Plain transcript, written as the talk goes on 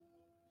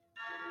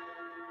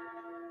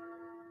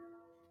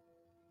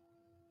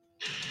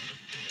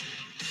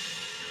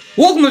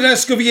Welcome to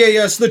Desk of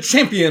EAS, the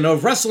champion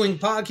of wrestling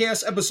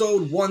podcast,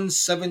 episode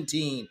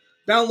 117.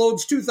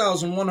 Downloads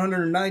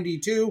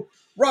 2,192.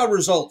 Raw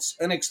results,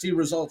 NXT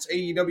results,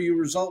 AEW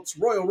results,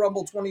 Royal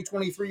Rumble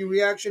 2023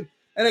 reaction,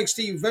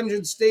 NXT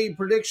Vengeance Day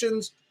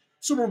predictions,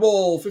 Super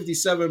Bowl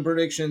 57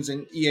 predictions,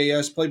 and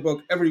EAS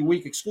playbook every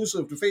week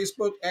exclusive to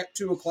Facebook at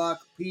 2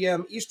 o'clock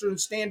p.m. Eastern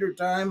Standard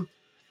Time.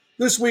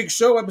 This week's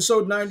show,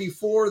 episode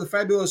 94, The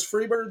Fabulous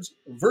Freebirds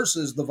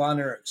versus the Von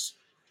Erichs.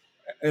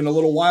 In a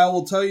little while,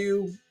 we'll tell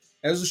you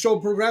as the show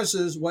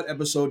progresses what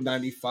episode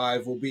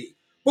 95 will be.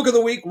 Book of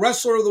the Week,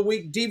 Wrestler of the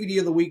Week, DVD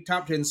of the Week,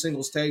 Top 10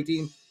 Singles Tag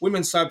Team,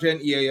 Women's Top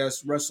 10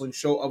 EAS Wrestling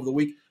Show of the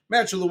Week,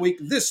 Match of the Week,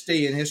 This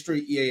Day in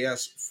History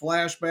EAS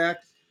Flashback,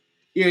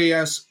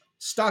 EAS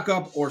Stock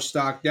Up or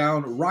Stock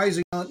Down,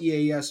 Rising on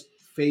EAS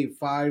Fave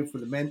 5 for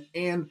the men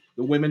and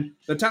the women,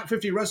 the top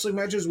 50 wrestling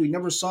matches we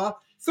never saw,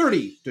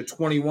 30 to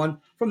 21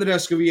 from the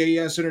desk of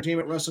EAS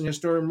Entertainment Wrestling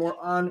History and more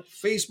on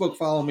Facebook.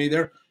 Follow me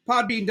there.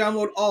 Podbean,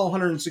 download all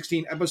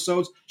 116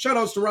 episodes.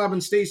 Shoutouts to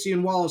Robin, Stacy,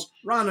 and Wallace,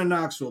 Ron in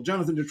Knoxville,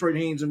 Jonathan Detroit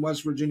Haynes in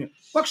West Virginia,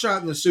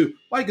 Buckshot in the Sioux,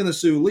 Mike in the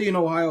Sioux, Lee in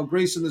Ohio,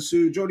 Grace in the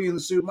Sioux, Jody in the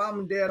Sioux, Mom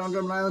and Dad on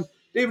Drummond Island,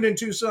 David in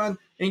Tucson,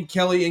 and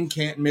Kelly in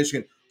Canton,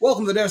 Michigan.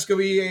 Welcome to the desk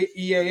of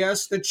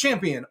EAS, the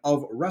champion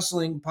of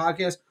wrestling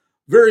podcast.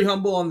 Very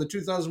humble on the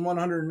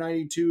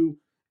 2,192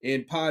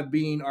 in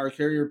Podbean, our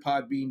carrier,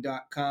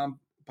 podbean.com,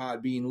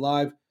 Podbean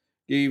Live.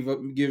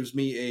 Gives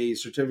me a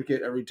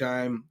certificate every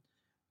time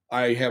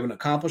I have an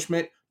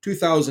accomplishment.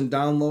 2,000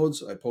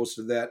 downloads. I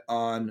posted that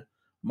on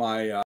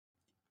my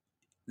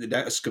the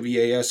desk of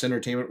EAS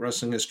Entertainment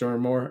Wrestling History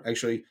and more.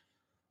 Actually,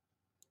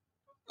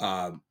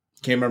 can't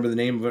remember the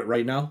name of it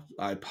right now.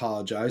 I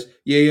apologize.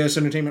 EAS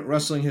Entertainment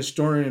Wrestling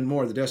Historian and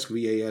more. The desk of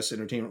EAS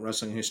Entertainment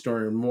Wrestling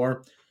Historian and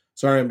more.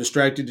 Sorry, I'm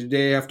distracted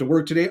today. I have to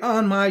work today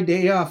on my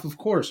day off, of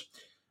course,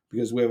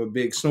 because we have a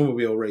big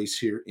snowmobile race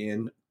here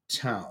in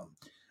town.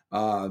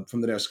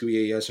 From the desk of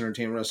EAS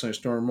Entertainment Wrestling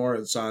Historian and more.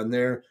 It's on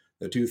there.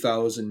 The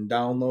 2,000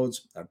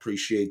 downloads. I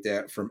appreciate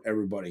that from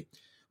everybody.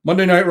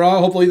 Monday Night Raw.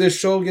 Hopefully this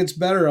show gets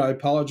better. I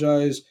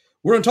apologize.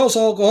 We're in Tulsa,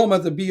 Oklahoma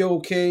at the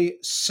BOK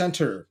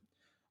Center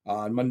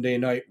on Monday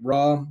Night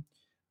Raw.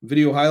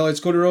 Video highlights: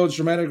 Cody Rhodes'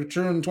 dramatic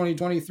return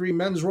 2023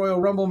 Men's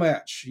Royal Rumble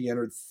match. He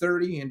entered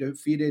 30 and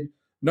defeated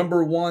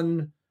number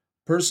one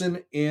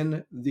person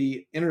in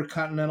the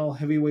Intercontinental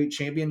Heavyweight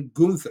Champion,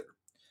 Gunther.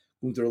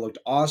 Gunther looked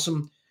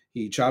awesome.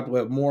 He chopped.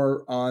 We'll have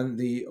more on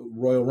the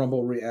Royal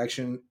Rumble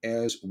reaction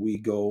as we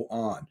go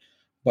on.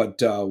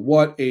 But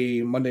what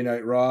a Monday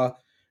Night Raw.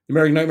 The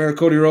American Nightmare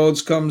Cody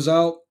Rhodes comes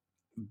out.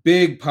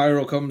 Big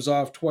pyro comes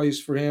off twice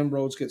for him.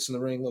 Rhodes gets in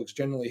the ring, looks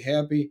genuinely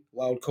happy.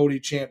 Loud Cody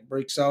chant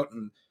breaks out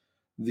in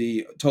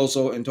the Tulsa,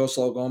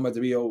 Oklahoma at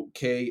the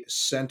BOK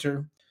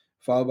Center,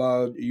 followed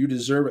by "You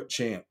Deserve It"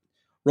 chant.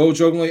 Rhodes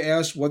jokingly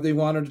asked what they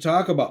wanted to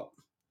talk about.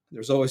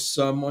 There's always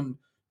someone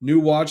new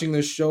watching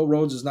this show.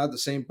 Rhodes is not the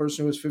same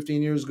person who was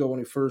 15 years ago when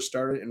he first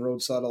started, and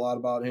Rhodes thought a lot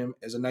about him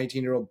as a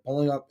 19-year-old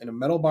pulling up in a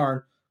metal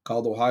barn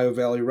called Ohio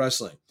Valley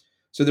Wrestling.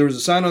 So there was a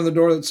sign on the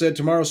door that said,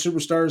 "Tomorrow's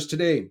Superstars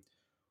Today."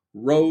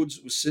 Rhodes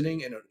was sitting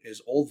in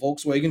his old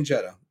Volkswagen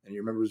Jetta, and he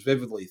remembers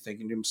vividly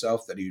thinking to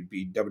himself that he would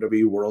be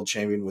WWE World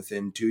Champion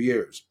within 2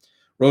 years.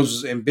 Rhodes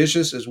was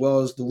ambitious as well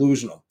as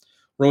delusional.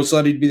 Rhodes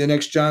thought he'd be the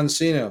next John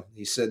Cena.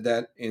 He said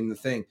that in the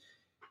thing.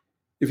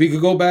 If he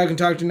could go back and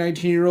talk to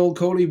 19-year-old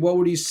Cody, what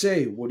would he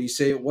say? Would he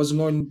say it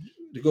wasn't going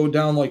to go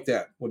down like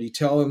that? Would he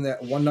tell him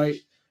that one night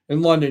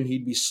in London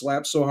he'd be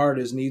slapped so hard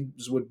his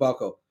knees would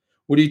buckle?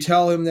 Would he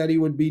tell him that he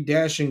would be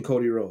dashing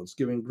Cody Rhodes,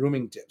 giving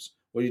grooming tips?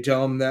 Would he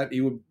tell him that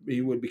he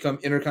would become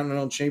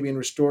Intercontinental Champion,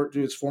 restored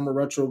to its former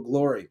retro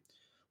glory?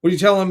 Would he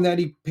tell him that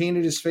he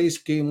painted his face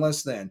became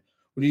less than?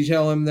 Would he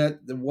tell him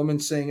that the woman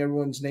saying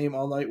everyone's name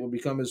all night would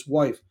become his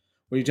wife?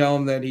 Would he tell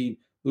him that he'd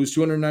lose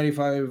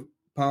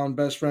 295-pound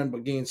best friend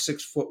but gain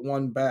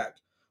 6'1" back?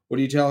 Would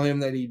he tell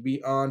him that he'd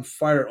be on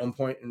fire at one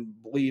point and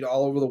bleed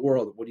all over the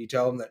world? Would he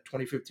tell him that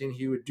 2015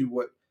 he would do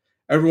what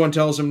everyone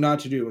tells him not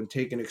to do and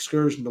take an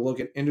excursion to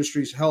look at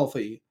industry's health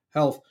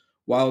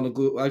while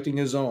neglecting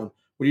his own?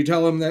 Would you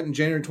tell him that in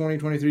January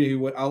 2023 he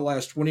would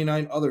outlast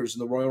 29 others in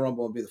the Royal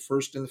Rumble and be the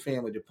first in the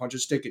family to punch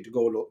his ticket to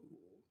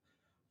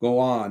go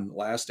on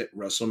last at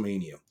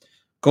WrestleMania?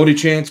 Cody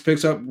Chance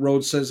picks up.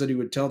 Rhodes says that he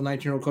would tell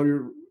 19-year-old Cody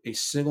a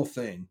single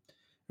thing.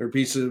 He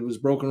repeats that it was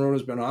broken road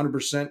has been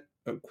 100%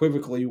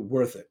 equivocally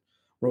worth it.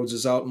 Rhodes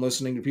is out and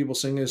listening to people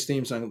singing his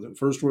theme song. The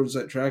first words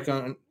that track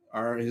on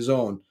are his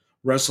own.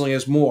 Wrestling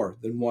has more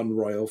than one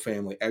royal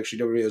family. Actually,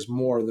 WWE has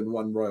more than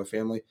one royal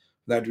family.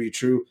 For that to be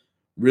true,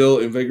 real,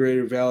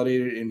 invigorated,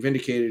 validated, and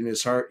vindicated in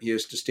his heart, he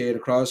has to stand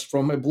across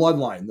from a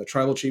bloodline, the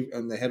tribal chief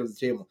and the head of the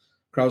table.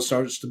 Crowd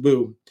starts to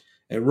boo.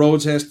 And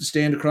Rhodes has to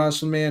stand across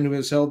from the man who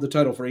has held the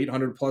title for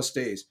 800 plus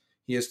days.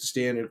 He has to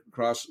stand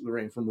across the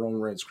ring from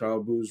Roman Reigns.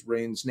 Crowd boos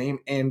Reigns' name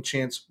and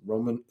chants,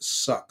 "Roman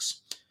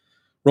sucks."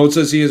 Rhodes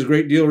says he has a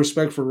great deal of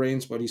respect for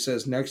Reigns, but he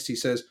says,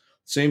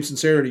 same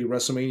sincerity,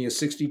 WrestleMania is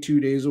 62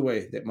 days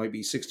away. That might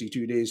be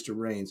 62 days to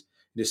Reigns.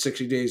 It is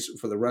 60 days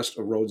for the rest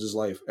of Rhodes'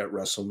 life at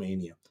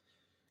WrestleMania.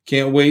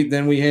 Can't wait.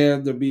 Then we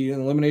have there'll be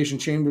an Elimination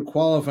Chamber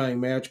qualifying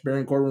match: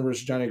 Baron Corbin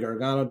versus Johnny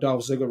Gargano,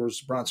 Dolph Ziggler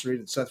versus Bronson Reed,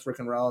 and Seth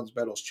freaking Rollins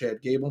battles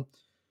Chad Gable.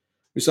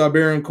 We saw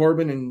Baron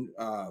Corbin and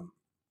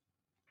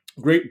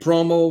great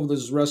promo.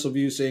 This is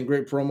WrestleView saying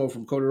great promo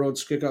from Cody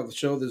Rhodes to kick off the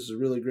show. This is a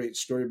really great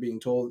story being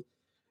told.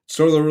 It's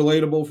totally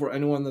relatable for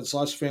anyone that's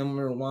lost a family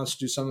member and wants to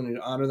do something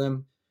to honor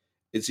them.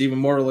 It's even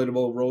more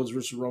relatable. Rhodes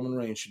versus Roman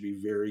Reigns should be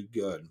very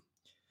good.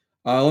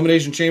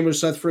 Elimination Chamber,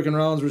 Seth freaking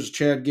Rollins versus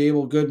Chad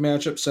Gable. Good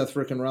matchup. Seth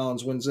freaking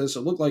Rollins wins this.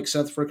 It looked like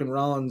Seth freaking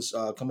Rollins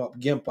come up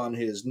gimp on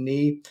his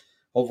knee.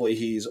 Hopefully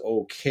he's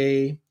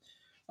okay.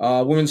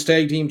 Women's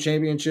Tag Team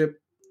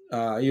Championship.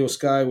 Io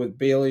Sky with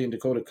Bayley and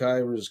Dakota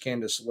Kai versus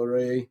Candice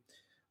LeRae.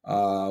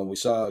 We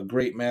saw a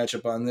great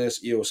matchup on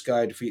this. Io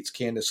Sky defeats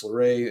Candice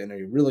LeRae in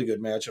a really good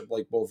matchup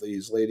like both of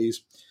these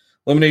ladies.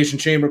 Elimination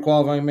Chamber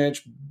qualifying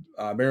match.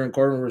 Baron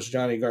Corbin versus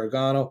Johnny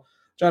Gargano.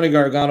 Johnny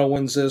Gargano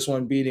wins this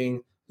one,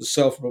 beating the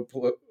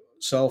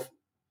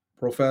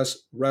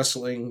self-professed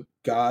wrestling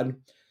god.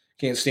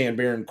 Can't stand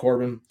Baron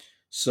Corbin.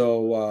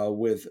 So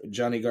with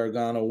Johnny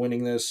Gargano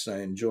winning this, I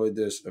enjoyed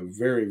this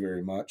very,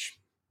 very much.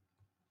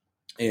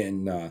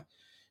 And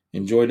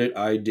enjoyed it,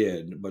 I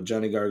did. But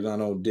Johnny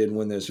Gargano did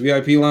win this.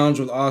 VIP Lounge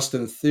with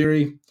Austin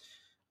Theory.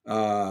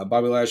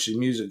 Bobby Lashley's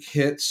music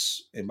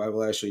hits, and Bobby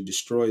Lashley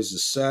destroys the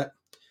set.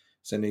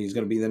 Saying he's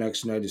going to be the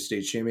next United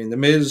States champion. The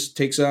Miz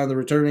takes on the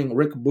returning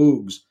Rick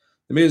Boogs.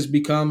 The Miz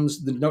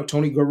becomes the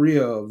Tony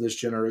Gurria of this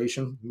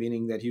generation,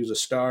 meaning that he was a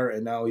star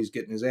and now he's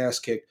getting his ass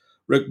kicked.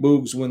 Rick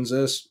Boogs wins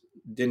this.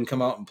 Didn't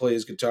come out and play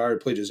his guitar. He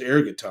played his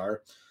air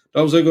guitar.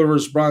 Dolph Ziggler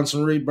versus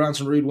Bronson Reed.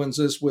 Bronson Reed wins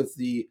this with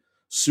the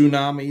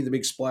tsunami, the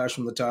big splash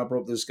from the top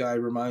rope. This guy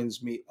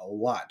reminds me a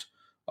lot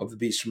of the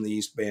Beast from the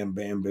East, Bam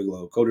Bam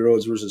Bigelow. Cody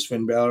Rhodes versus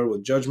Finn Balor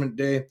with Judgment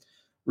Day.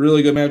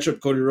 Really good matchup.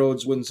 Cody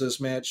Rhodes wins this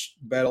match.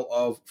 Battle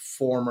of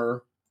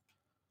former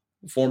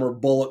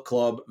Bullet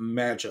Club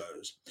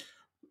matches.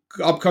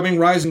 Upcoming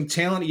rising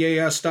talent,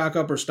 EAS stock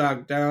up or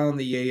stock down,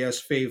 the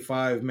EAS Fave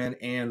 5 men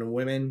and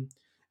women,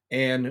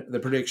 and the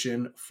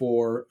prediction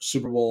for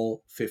Super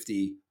Bowl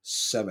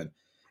 57.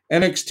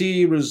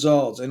 NXT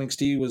results.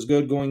 NXT was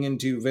good going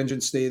into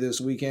Vengeance Day this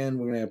weekend.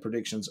 We're going to have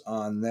predictions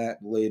on that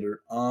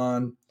later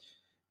on.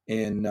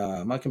 And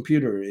my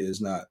computer is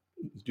not.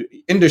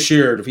 Indus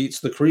Sher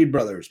defeats the Creed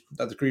Brothers.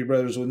 Thought the Creed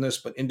Brothers win this,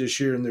 but Indus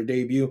Sher in their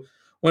debut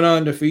went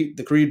on to defeat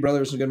the Creed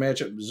Brothers in a good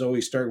matchup.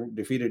 Zoe Stark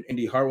defeated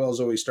Indy Hartwell.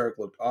 Zoe Stark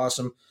looked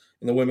awesome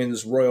in the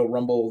Women's Royal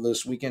Rumble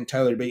this weekend.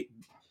 Tyler Bate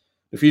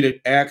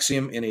defeated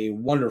Axiom in a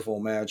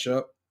wonderful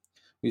matchup.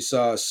 We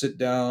saw a sit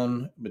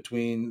down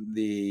between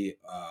the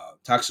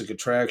Toxic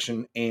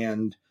Attraction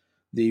and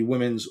the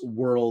Women's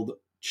World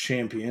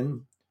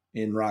Champion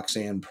in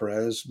Roxanne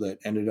Perez that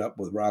ended up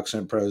with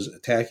Roxanne Perez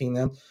attacking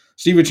them.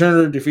 Stevie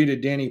Turner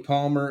defeated Danny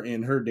Palmer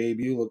in her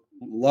debut.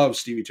 Love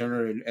Stevie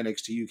Turner in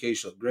NXT UK.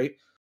 She looked great.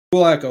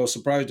 Cool Echo,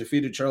 surprise,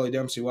 defeated Charlie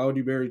Dempsey. Why would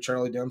you bury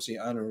Charlie Dempsey?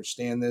 I don't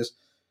understand this.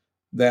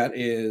 That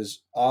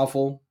is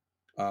awful.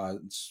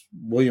 It's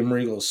William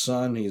Regal's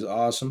son. He's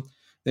awesome.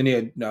 Then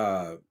you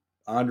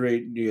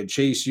had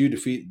Chase U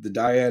defeat the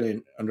Dyad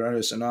and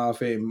Andrade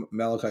Anafe and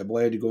Malachi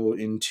Blade to go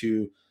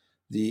into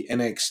the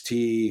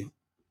NXT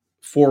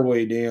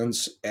four-way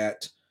dance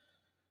at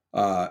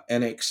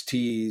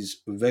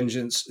NXT's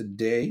Vengeance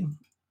Day.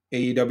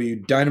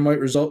 AEW Dynamite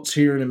results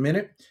here in a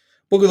minute.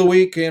 Book of the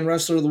Week and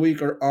Wrestler of the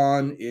Week are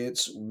on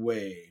its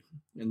way.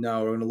 And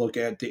now we're going to look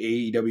at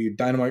the AEW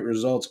Dynamite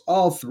results.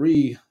 All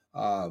three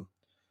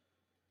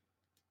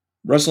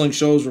wrestling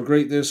shows were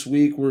great this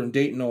week. We're in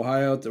Dayton,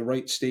 Ohio at the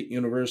Wright State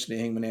University.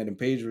 Hangman Adam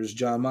Page versus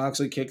Jon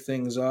Moxley kicked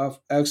things off.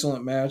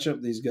 Excellent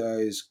matchup. These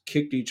guys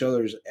kicked each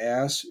other's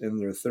ass in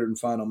their third and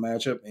final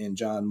matchup, and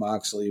Jon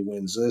Moxley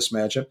wins this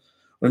matchup.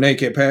 Renee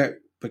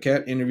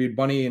Paquette interviewed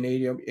Bunny and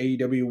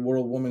AEW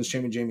World Women's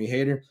Champion Jamie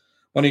Hayter.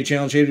 Bunny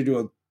challenged Hayter to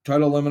a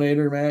title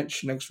eliminator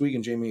match next week,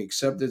 and Jamie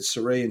accepted.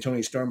 Saray and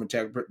Tony Storm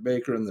attacked Britt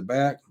Baker in the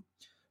back,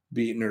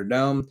 beating her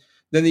down.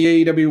 Then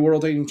the AEW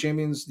World Tag Team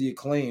Champions, The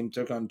Acclaim,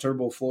 took on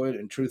Turbo Floyd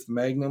and Truth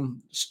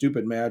Magnum.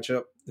 Stupid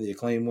matchup. The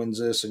Acclaim wins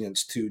this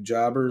against two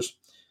jobbers.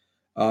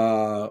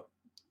 Konosha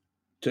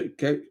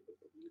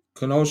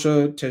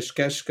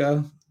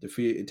Teshkeshka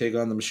take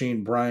on the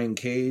Machine Brian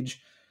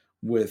Cage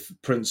with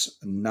Prince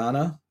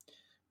Nana.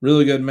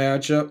 Really good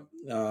matchup.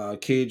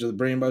 Cage with a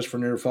brainbuster for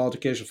near fall.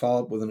 Takeshita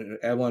follow up with an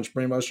avalanche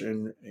brainbuster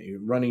and a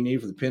running knee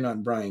for the pin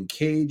on Brian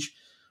Cage.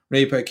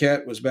 Renee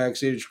Paquette was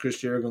backstage with Chris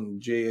Jericho and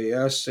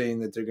JAS saying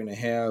that they're going to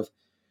have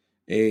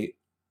a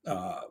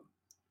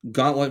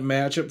gauntlet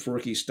matchup for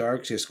Ricky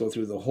Starks. He has to go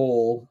through the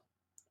whole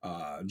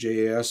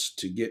JAS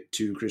to get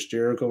to Chris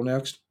Jericho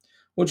next,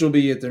 which will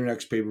be at their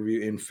next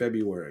pay-per-view in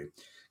February.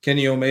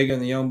 Kenny Omega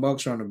and the Young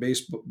Bucks are on a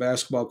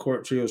basketball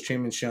court trios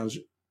champions challenge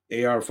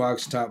AR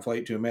Fox and Top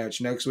Flight to a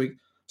match next week.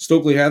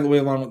 Stokely Hathaway,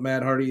 along with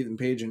Matt Hardy, Ethan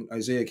Page, and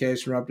Isaiah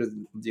Cash, interrupted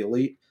the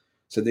Elite.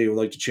 Said they would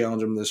like to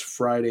challenge them this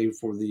Friday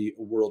for the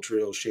World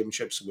Trios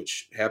Championships,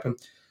 which happened.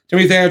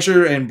 Timothy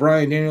Thatcher and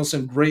Bryan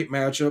Danielson, great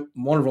matchup,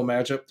 wonderful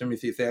matchup.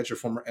 Timothy Thatcher,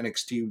 former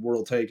NXT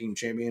World Tag Team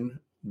Champion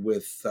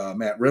with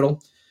Matt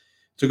Riddle.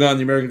 Took on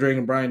the American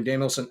Dragon Bryan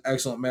Danielson.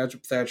 Excellent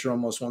matchup. Thatcher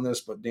almost won this,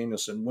 but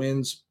Danielson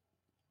wins.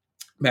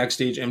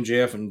 Backstage,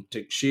 MJF and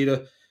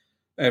Takeshita.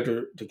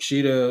 After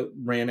Takeshita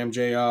ran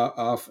MJ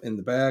off in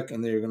the back,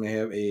 and they're going to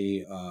have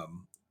a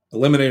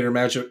eliminator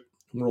matchup,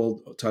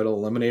 world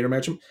title eliminator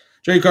matchup.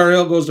 Jay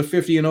Cargill goes to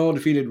 50-0,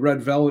 defeated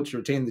Red Velvet to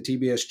retain the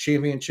TBS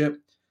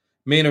Championship.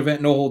 Main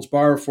event, no holds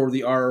bar for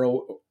the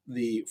AEW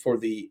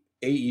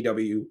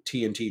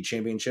TNT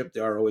Championship.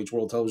 The ROH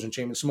World Television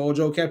Champion Samoa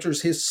Joe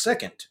captures his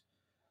second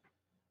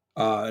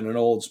in an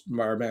old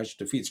bar match,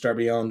 defeats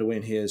Darby Allin to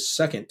win his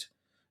second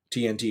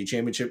TNT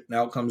Championship.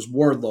 Now comes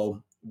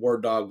Wardlow.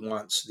 Ward Dog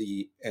wants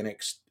the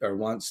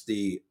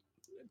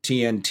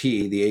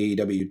TNT, the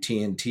AEW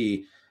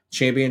TNT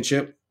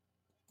Championship.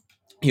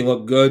 He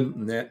looked good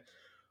in that.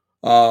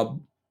 We're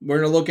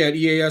going to look at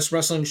EAS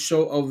Wrestling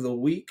Show of the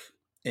Week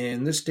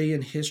and this day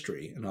in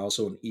history, and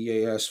also an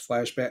EAS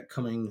flashback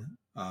coming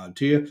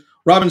to you.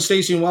 Robin,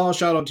 Stacy, and Wallace,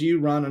 shout out to you.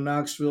 Ron in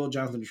Knoxville,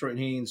 Jonathan Detroit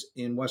Haynes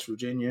in West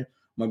Virginia,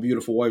 my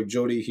beautiful wife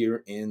Jody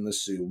here in the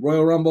Sioux.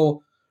 Royal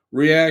Rumble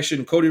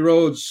reaction. Cody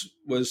Rhodes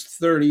was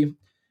 30,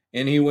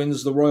 and he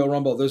wins the Royal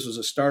Rumble. This was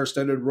a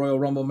star-studded Royal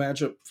Rumble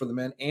matchup for the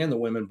men and the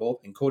women both,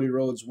 and Cody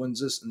Rhodes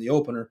wins this in the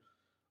opener,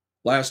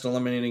 last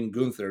eliminating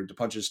Gunther to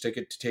punch his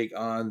ticket to take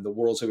on the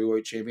World's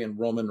Heavyweight Champion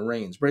Roman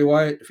Reigns. Bray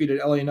Wyatt defeated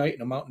LA Knight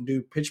in a Mountain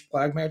Dew pitch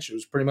black match. It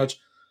was pretty much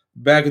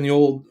back in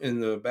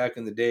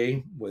the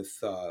day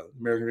with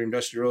American Dream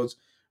Dusty Rhodes.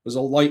 It was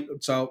a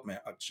lights out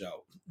match.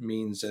 Out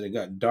means that it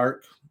got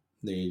dark.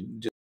 They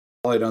just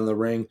light on the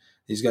ring.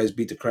 These guys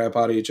beat the crap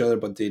out of each other,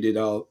 but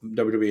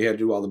WWE had to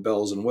do all the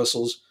bells and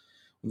whistles.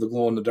 The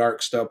glow in the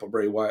dark stuff, but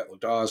Bray Wyatt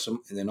looked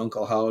awesome. And then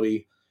Uncle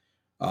Howdy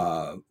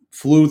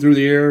flew through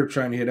the air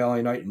trying to hit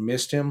LA Knight and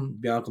missed him.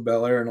 Bianca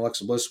Belair and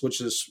Alexa Bliss,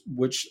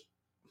 which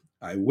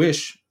I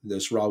wish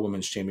this Raw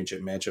Women's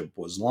Championship matchup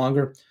was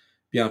longer.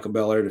 Bianca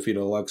Belair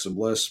defeated Alexa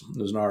Bliss. It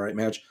was an all right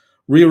match.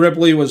 Rhea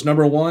Ripley was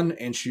number one,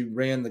 and she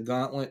ran the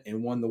gauntlet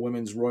and won the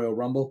Women's Royal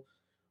Rumble.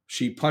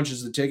 She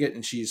punches the ticket,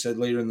 and she said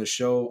later in the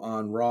show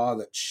on Raw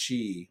that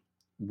she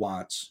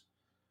wants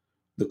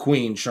the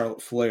Queen,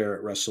 Charlotte Flair,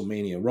 at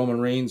WrestleMania. Roman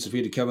Reigns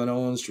defeated Kevin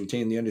Owens to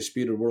retain the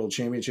Undisputed World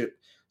Championship.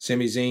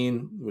 Sami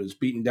Zayn was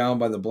beaten down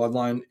by the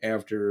Bloodline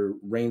after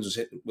Reigns was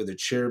hit with a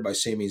chair by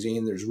Sami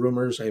Zayn. There's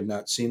rumors. I have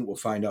not seen it. We'll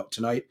find out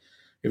tonight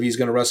if he's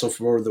going to wrestle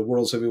for the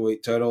World's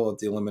Heavyweight title at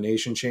the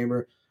Elimination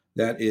Chamber.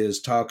 That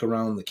is talk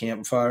around the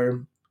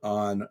campfire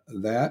on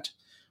that.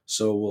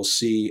 So we'll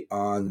see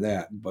on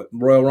that. But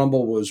Royal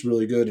Rumble was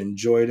really good.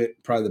 Enjoyed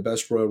it. Probably the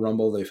best Royal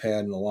Rumble they've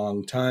had in a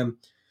long time.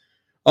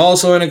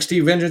 Also,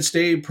 NXT Vengeance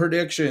Day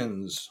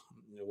predictions.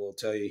 We'll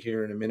tell you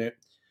here in a minute.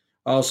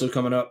 Also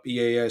coming up,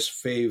 EAS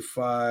Fave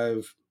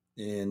 5.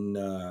 And,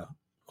 of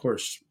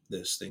course,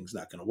 this thing's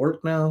not going to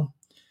work now.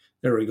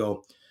 There we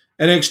go.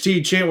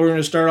 NXT Champ. We're going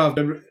to start off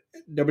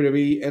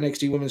WWE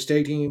NXT Women's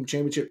Tag Team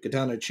Championship.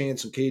 Katana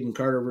Chance and Caden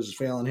Carter versus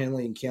Fallon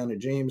Henley and Kiana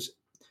James.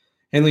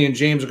 Henley and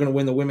James are going to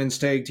win the Women's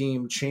Tag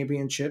Team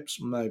Championships,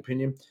 in my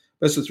opinion.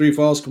 Best of three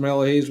falls.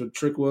 Carmelo Hayes with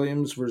Trick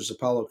Williams versus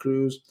Apollo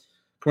Crews.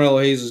 Carmelo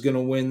Hayes is going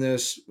to win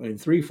this in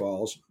three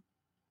falls.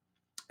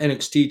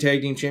 NXT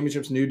Tag Team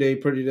Championships. New Day,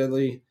 Pretty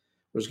Deadly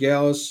versus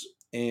Gallus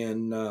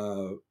and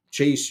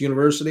Chase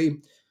University.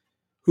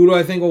 Who do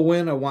I think will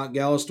win? I want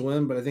Gallus to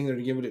win, but I think they're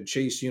going to give it to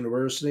Chase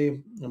University.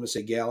 I'm going to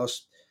say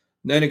Gallus.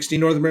 The NXT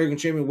North American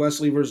Champion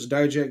Wesley versus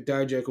Dijak.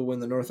 Dijak will win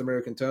the North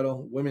American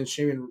title. Women's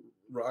Champion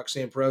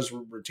Roxanne Perez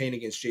will retain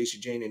against Jacy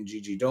Jayne and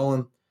Gigi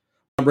Dolan.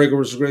 Braun Breaker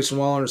versus Grayson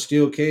Waller in a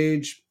steel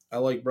cage. I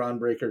like Braun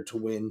Breaker to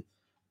win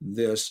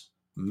this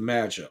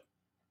matchup.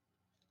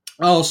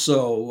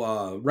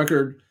 Also,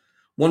 record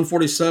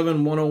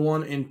 147,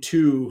 101, and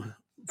 2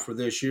 for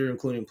this year,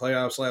 including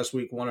playoffs last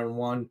week,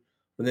 1-1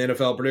 for the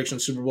NFL prediction,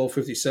 Super Bowl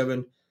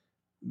 57.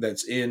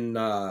 That's in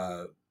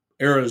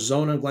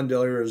Arizona,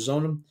 Glendale,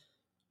 Arizona,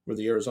 where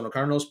the Arizona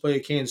Cardinals play.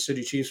 Kansas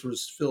City Chiefs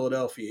versus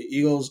Philadelphia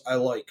Eagles. I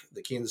like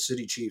the Kansas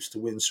City Chiefs to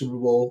win Super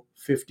Bowl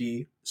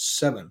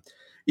 57.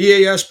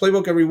 EAS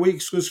Playbook every week,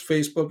 exclusive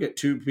Facebook at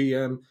 2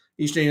 p.m.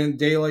 Eastern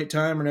Daylight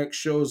Time. Our next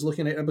show is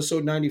looking at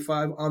episode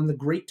 95 on the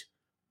Great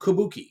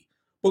Kabuki.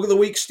 Book of the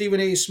Week, Stephen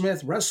A.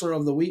 Smith. Wrestler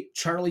of the Week,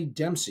 Charlie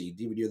Dempsey.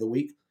 DVD of the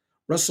Week,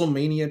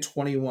 WrestleMania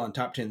 21.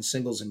 Top 10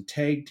 singles and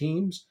tag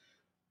teams.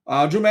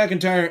 Drew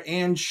McIntyre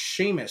and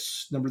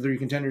Sheamus, number 3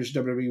 contenders,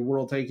 WWE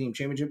World Tag Team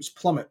Championships,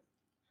 plummet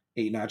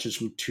 8 notches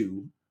from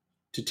 2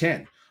 to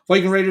 10.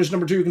 Viking Raiders,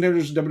 number 2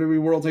 contenders,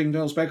 WWE World Tag Team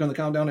titles, back on the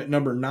countdown at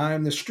number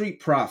 9. The Street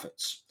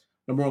Profits,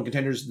 number 1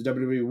 contenders, the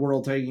WWE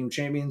World Tag Team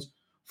Champions,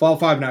 fall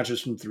 5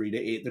 notches from 3 to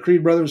 8. The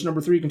Creed Brothers,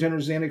 number 3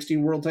 contenders, the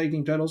NXT World Tag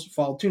Team titles,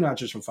 fall 2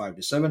 notches from 5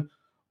 to 7.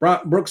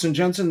 Brooks and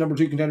Jensen, number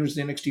 2 contenders,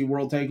 the NXT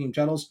World Tag Team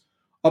titles,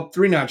 up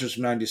 3 notches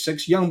from 9 to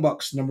 6. Young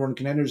Bucks, number 1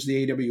 contenders,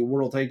 the AEW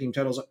World Tag Team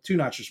titles, up 2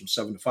 notches from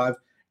 7 to 5.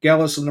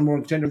 Gallus, the number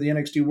 1 contender, the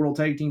NXT World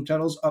Tag Team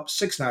titles, up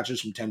 6 notches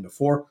from 10 to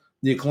 4.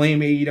 The Acclaim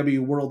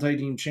AEW World Tag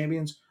Team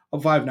Champions,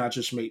 up 5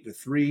 notches from 8 to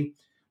 3.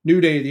 New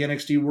Day, the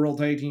NXT World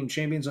Tag Team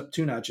Champions, up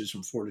 2 notches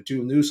from 4 to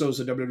 2. And the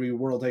Usos, the WWE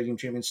World Tag Team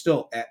Champions,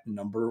 still at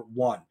number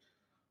 1.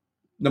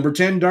 Number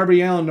 10,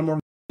 Darby Allin, number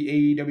 1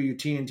 The AEW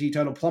TNT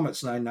title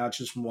plummets 9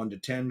 notches from 1 to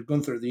 10.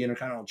 Gunther, the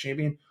Intercontinental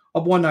Champion,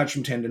 up 1 notch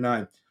from 10 to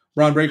 9.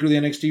 Braun Breaker, the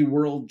NXT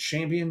World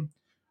Champion,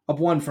 up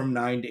 1 from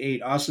 9 to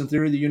 8. Austin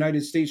Theory, the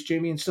United States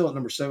Champion, still at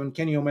number 7.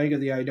 Kenny Omega,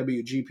 the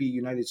IWGP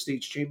United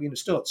States Champion,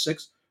 is still at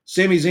 6.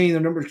 Sami Zayn, the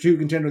number 2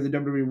 contender of the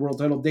WWE World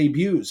title,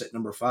 debuts at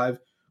number 5.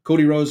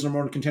 Cody Rhodes, the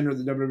number 1 contender of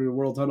the WWE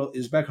World title,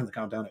 is back on the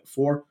countdown at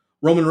 4.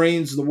 Roman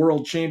Reigns, the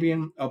World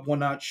Champion, up 1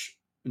 notch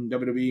in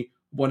WWE,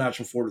 1 notch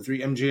from 4 to 3.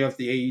 MJF,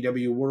 the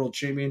AEW World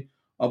Champion,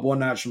 up 1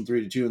 notch from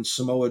 3 to 2. And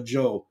Samoa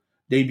Joe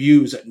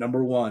debuts at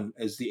number 1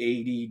 as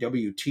the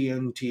AEW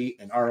TNT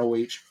and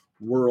ROH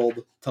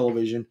World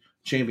Television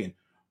Champion.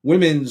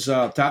 Women's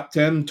top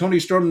 10. Toni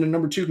Storm, the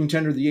number 2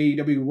 contender of the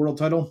AEW World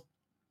title,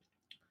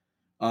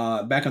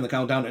 back on the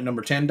countdown at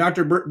number 10.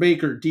 Dr. Britt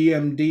Baker,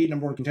 DMD,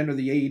 number 1 contender of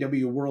the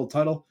AEW World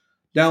title,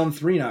 down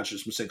 3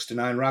 notches from 6 to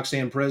 9.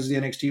 Roxanne Perez, the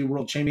NXT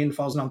World Champion,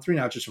 falls down 3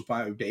 notches from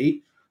 5 to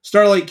 8.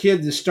 Starlight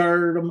Kid, the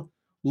Stardom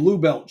Blue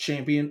Belt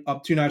Champion,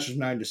 up 2 notches from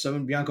 9 to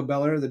 7. Bianca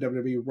Belair, the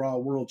WWE Raw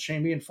World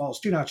Champion, falls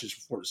 2 notches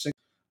from 4 to 6.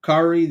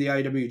 Kari, the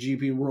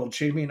IWGP World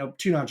Champion, up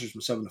 2 notches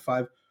from 7 to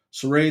 5.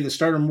 Saray, the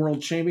Stardom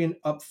World Champion,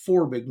 up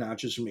 4 big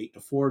notches from 8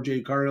 to 4.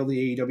 Jade Cargill,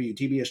 the AEW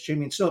TBS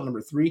Champion, still at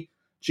number 3.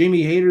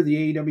 Jamie Hayter,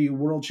 the AEW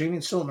World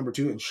Champion, still at number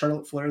 2. And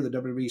Charlotte Flair, the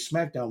WWE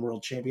SmackDown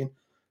World Champion,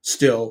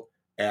 still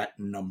at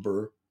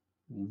number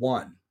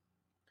 1.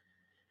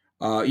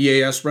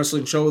 EAS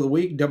Wrestling Show of the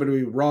Week,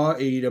 WWE Raw,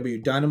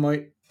 AEW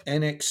Dynamite,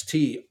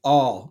 NXT,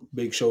 all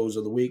big shows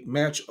of the week.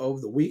 Match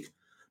of the week,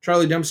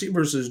 Charlie Dempsey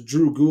versus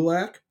Drew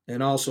Gulak,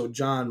 and also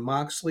Jon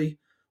Moxley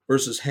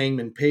versus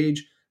Hangman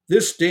Page.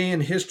 This day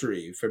in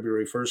history,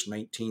 February 1st,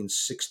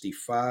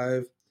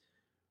 1965.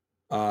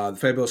 The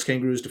Fabulous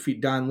Kangaroos defeat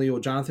Don Leo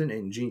Jonathan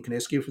and Gene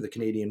Kiniski for the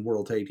Canadian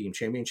World Tag Team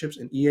Championships.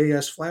 And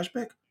EAS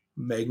Flashback,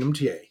 Magnum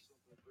TA.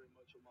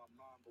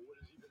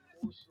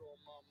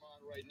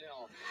 Right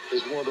now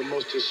is one of the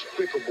most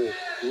despicable,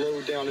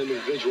 low-down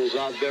individuals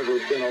I've ever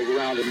been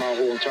around in my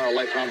whole entire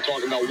life. And I'm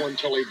talking about one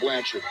Tully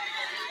Blanchard.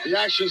 The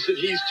actions that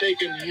he's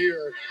taken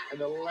here in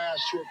the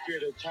last short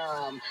period of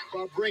time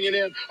by bringing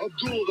in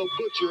Abdullah the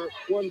Butcher,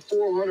 one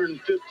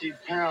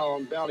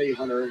 450-pound bounty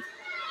hunter.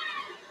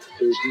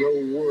 There's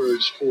no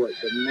words for it.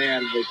 The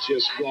man has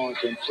just gone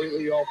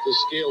completely off the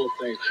scale of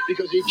things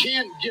because he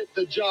can't get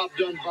the job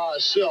done by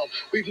himself.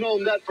 We've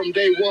known that from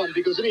day one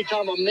because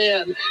anytime a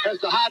man has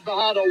to hide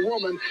behind a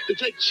woman to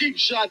take cheap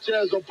shots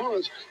at his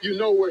opponents, you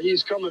know where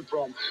he's coming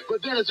from.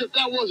 But then as if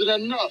that wasn't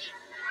enough,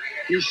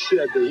 he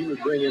said that he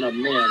would bring in a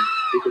man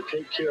who could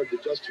take care of the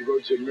Dusty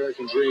Rhodes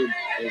American Dream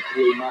and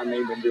throw my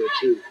name in there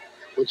too.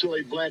 Well,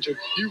 Tully Blanchard,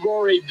 you've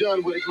already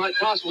done what it might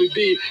possibly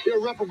be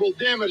irreparable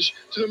damage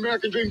to the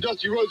American Dream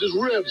Dusty Rhodes'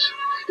 ribs.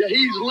 Yeah,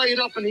 he's laid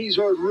up and he's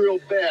hurt real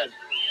bad.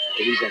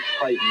 But he's a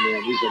fighting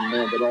man. He's a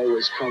man that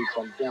always comes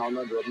from down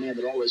under, a man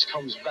that always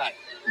comes back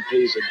and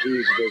pays the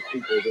dues to those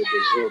people that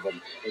deserve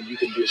them. And you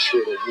can be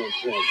assured of one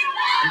thing.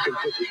 You can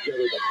put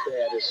together the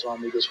baddest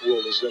army this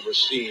world has ever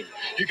seen.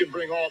 You can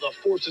bring all the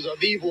forces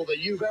of evil that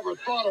you've ever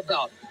thought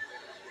about.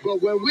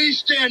 But when we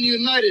stand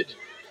united,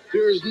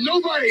 there is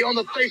nobody on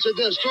the face of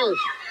this earth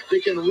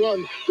that can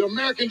run the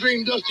American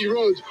Dream Dusty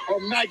Rhodes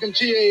or Magnum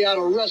TA out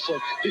of wrestling.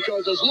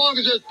 Because as long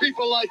as there's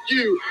people like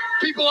you,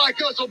 people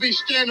like us will be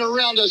standing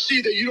around to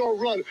see that you don't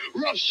run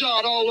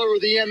roughshod all over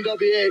the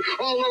NWA,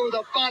 all over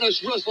the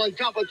finest wrestling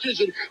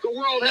competition the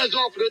world has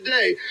offered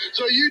today.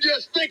 So you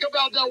just think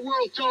about that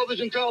world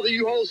television title that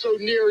you hold so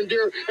near and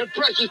dear and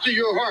precious to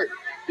your heart.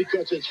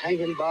 Because it's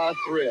hanging by a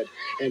thread,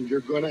 and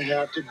you're going to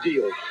have to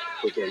deal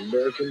with the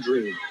American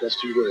Dream,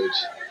 Dusty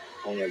Rhodes,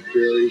 on a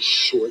very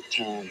short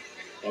time.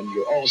 And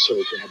you're also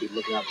going to be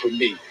looking out for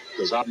me,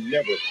 because I've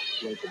never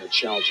went for a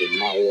challenge in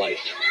my life.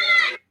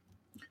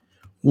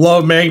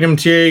 Love Magnum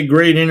TA.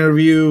 Great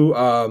interview.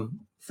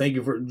 Thank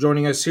you for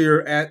joining us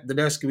here at the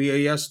Desk of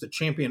EAS, the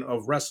Champion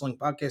of Wrestling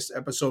podcast,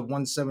 episode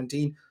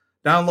 117.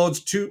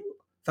 Downloads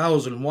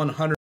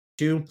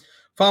 2,102.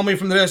 Follow me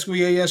from the Desk of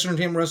EAS,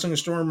 Entertainment Wrestling, and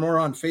Store more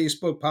on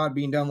Facebook,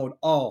 Podbean. Download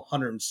all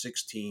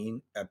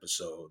 116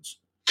 episodes.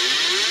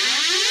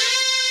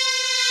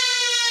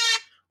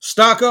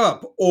 Stock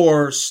up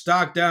or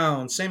stock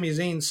down. Sami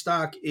Zayn's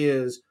stock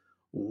is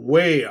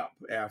way up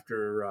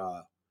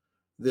after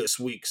this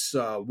week's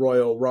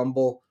Royal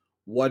Rumble.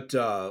 What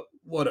a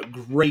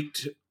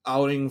great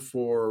outing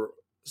for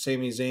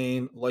Sami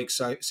Zayn. Like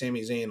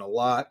Sami Zayn a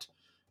lot,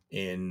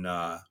 and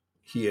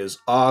he is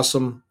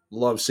awesome.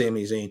 Love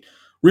Sami Zayn.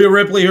 Rhea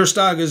Ripley, her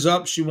stock is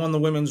up. She won the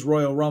Women's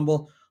Royal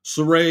Rumble.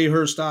 Saray,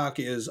 her stock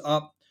is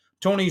up.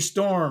 Toni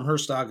Storm, her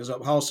stock is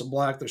up. House of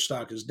Black, their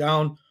stock is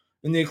down.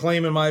 And the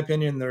Acclaim, in my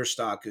opinion, their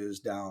stock is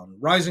down.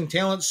 Rising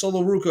Talent,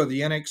 Solo Ruka,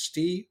 the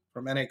NXT,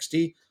 from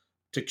NXT.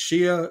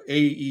 Takeshia,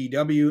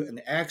 AEW,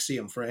 and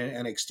Axiom for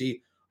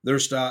NXT. Their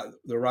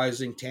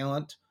Rising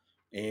Talent,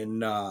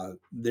 and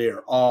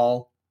they're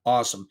all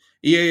awesome.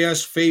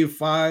 EAS Fave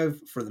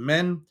 5 for the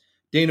men.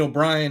 Daniel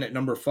Bryan at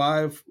number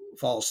 5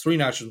 falls 3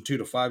 notches from 2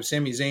 to 5.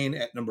 Sami Zayn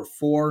at number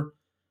 4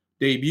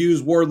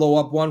 debuts. Wardlow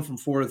up 1 from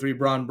 4 to 3.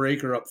 Braun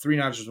Breaker up 3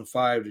 notches from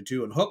 5 to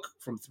 2. And Hook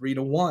from 3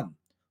 to 1.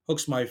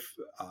 Hook's my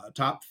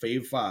top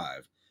fave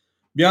 5.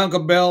 Bianca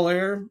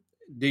Belair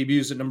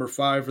debuts at number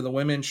 5 for the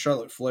women.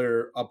 Charlotte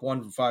Flair up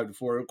 1 from 5 to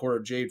 4.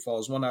 Cora Jade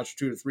falls 1 notch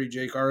 2 to 3.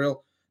 Jade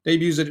Cargill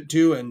debuts at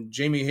 2, and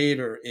Jamie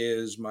Hayter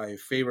is my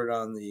favorite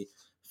on the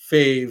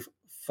fave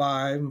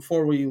 5.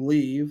 Before we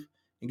leave,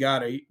 you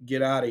gotta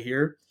get out of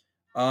here.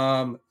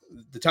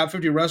 The top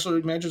 50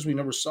 wrestling matches we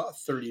never saw,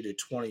 30 to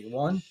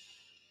 21.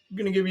 I'm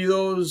gonna give you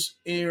those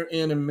here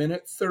in a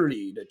minute.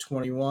 30 to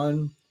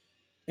 21.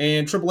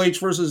 And Triple H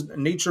versus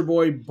Nature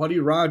Boy Buddy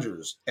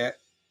Rogers at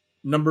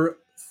number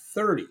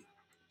 30.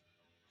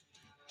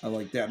 I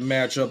like that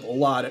matchup a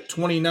lot. At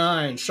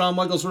 29, Shawn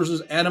Michaels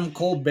versus Adam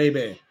Cole,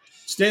 baby.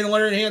 Stan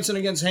Larry Hansen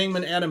against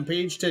Hangman Adam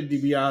Page. Ted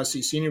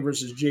DiBiase Sr.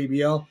 versus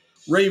JBL.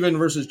 Raven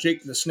versus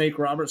Jake the Snake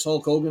Roberts.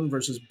 Hulk Hogan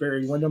versus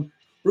Barry Windham.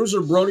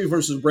 Bruiser Brody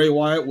versus Bray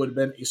Wyatt would have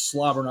been a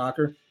slobber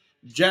knocker.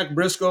 Jack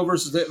Briscoe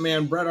versus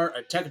Hitman Bret Hart,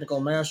 a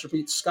technical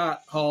masterpiece.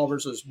 Scott Hall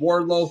versus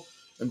Wardlow.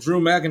 And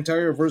Drew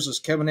McIntyre versus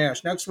Kevin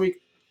Nash. Next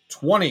week,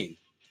 20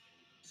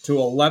 to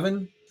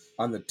 11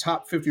 on the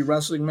top 50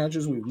 wrestling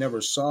matches we've never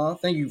saw.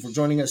 Thank you for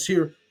joining us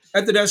here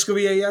at the Desk of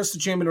EAS, the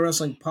Champion of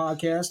Wrestling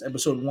podcast,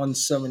 episode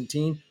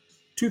 117.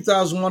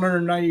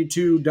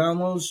 2,192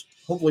 downloads,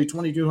 hopefully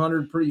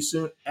 2,200 pretty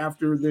soon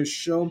after this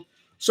show.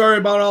 Sorry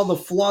about all the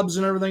flubs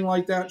and everything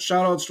like that.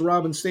 Shout outs to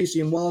Robin,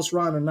 Stacy, and Wallace,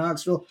 Ron in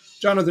Knoxville,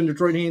 Jonathan,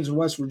 Detroit, Haynes in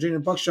West Virginia,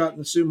 Buckshot in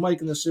the Sioux,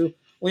 Mike in the Sioux,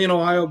 Lee in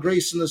Ohio,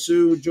 Grace in the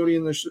Sioux, Jody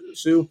in the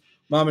Sioux,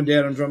 Mom and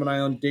Dad on Drummond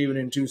Island, David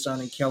in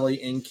Tucson, and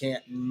Kelly in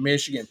Canton,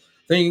 Michigan.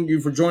 Thank you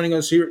for joining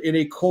us here in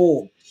a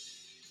cold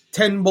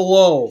 10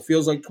 below,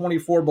 feels like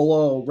 24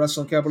 below,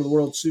 wrestling capital of the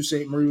world, Sault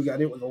Ste. Marie. We got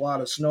hit with a lot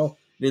of snow.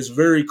 It is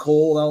very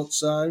cold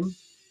outside.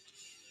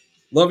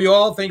 Love you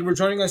all. Thank you for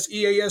joining us.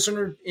 EAS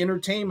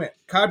Entertainment.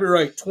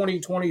 Copyright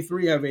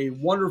 2023. Have a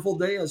wonderful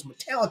day as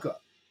Metallica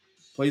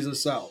plays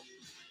us out.